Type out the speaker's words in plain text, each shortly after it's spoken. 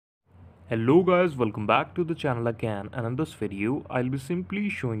Hello guys, welcome back to the channel again, and in this video I'll be simply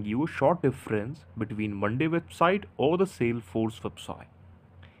showing you a short difference between Monday website or the Salesforce website.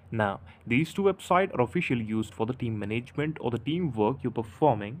 Now, these two websites are officially used for the team management or the teamwork you're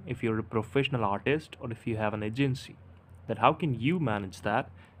performing if you're a professional artist or if you have an agency. That how can you manage that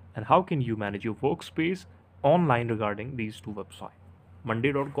and how can you manage your workspace online regarding these two websites?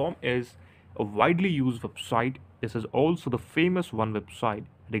 Monday.com is a widely used website. This is also the famous one website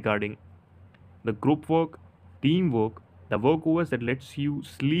regarding the group work, teamwork, the work OS that lets you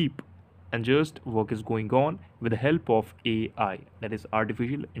sleep and just work is going on with the help of AI, that is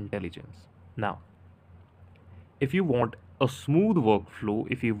artificial intelligence. Now, if you want a smooth workflow,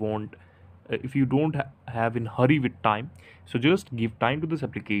 if you don't have in hurry with time, so just give time to this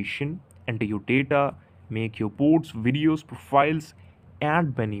application, enter your data, make your boards, videos, profiles,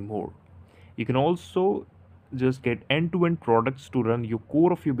 and many more. You can also just get end-to-end products to run your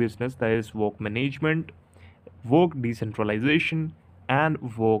core of your business, that is work management, work decentralization,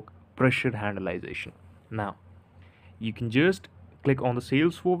 and work pressure handleization. Now, you can just click on the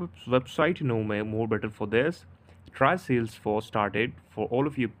Salesforce website to know more better for this. Try Salesforce started for all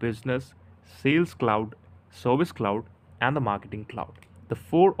of your business, Sales Cloud, Service Cloud, and the Marketing Cloud. The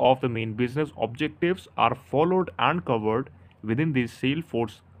four of the main business objectives are followed and covered within this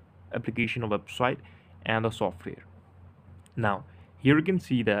Salesforce application or website and the software. Now, here you can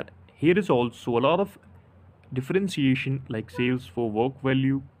see that here is also a lot of differentiation like sales for work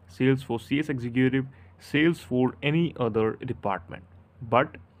value, sales for CS executive, sales for any other department.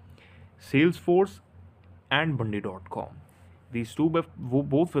 But Salesforce and Monday.com, these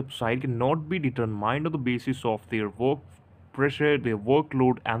both websites cannot be determined on the basis of their work pressure, their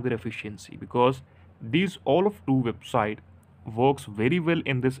workload, and their efficiency, because these all of two website works very well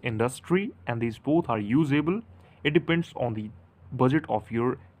in this industry and these both are usable. It depends on the budget of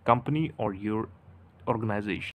your company or your organization.